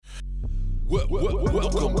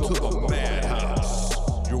Welcome to the Madhouse,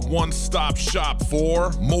 your one-stop shop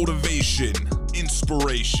for motivation,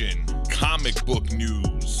 inspiration, comic book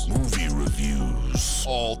news, movie reviews,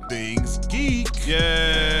 all things geek.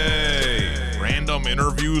 Yay! Random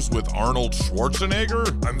interviews with Arnold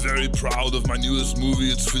Schwarzenegger. I'm very proud of my newest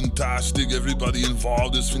movie. It's fantastic. Everybody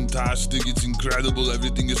involved is fantastic. It's incredible.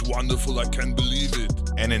 Everything is wonderful. I can't believe it.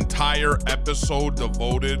 An entire episode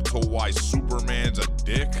devoted to why Superman's a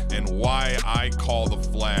dick and why I call the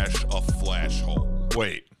Flash a flash hole.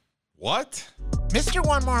 Wait, what? Mr.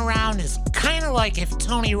 One More Round is kind of like if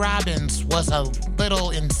Tony Robbins was a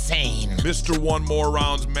little insane. Mr. One More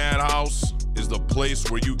Round's Madhouse is the place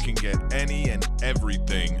where you can get any and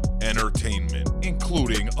everything entertainment,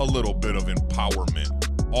 including a little bit of empowerment.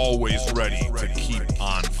 Always ready to keep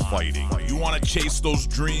on fighting. You want to chase those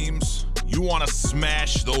dreams? You want to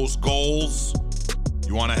smash those goals?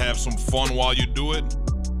 You want to have some fun while you do it?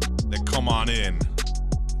 Then come on in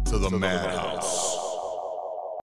to the Madhouse.